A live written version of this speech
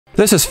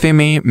This is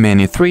FIMI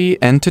Mini 3,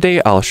 and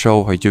today I'll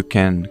show how you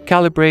can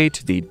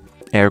calibrate the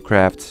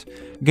aircraft's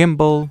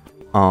gimbal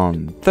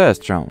on this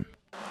drone.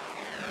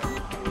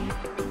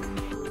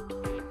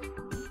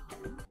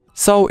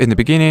 So in the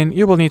beginning,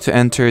 you will need to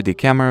enter the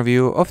camera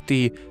view of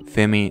the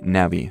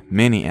FIMI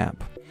Mini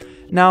app.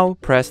 Now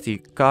press the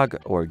cog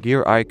or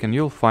gear icon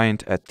you'll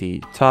find at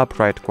the top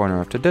right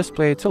corner of the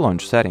display to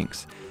launch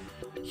settings.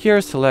 Here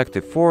select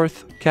the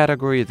fourth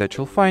category that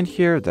you'll find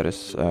here, that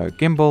is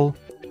gimbal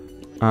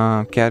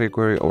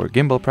category or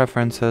gimbal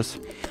preferences,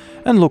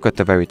 and look at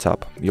the very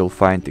top. You'll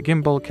find the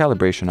gimbal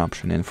calibration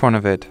option. In front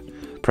of it,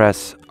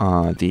 press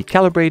the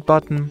calibrate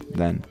button,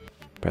 then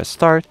press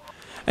start,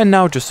 and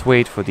now just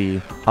wait for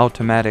the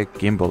automatic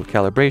gimbal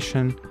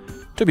calibration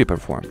to be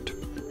performed.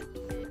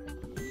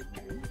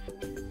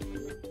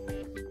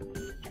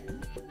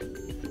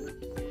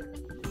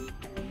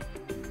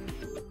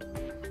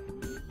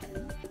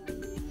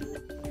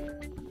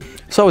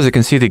 So as you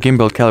can see, the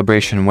gimbal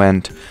calibration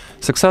went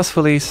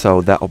successfully,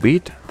 so that'll be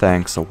it.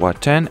 Thanks for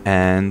watching,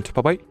 and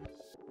bye bye.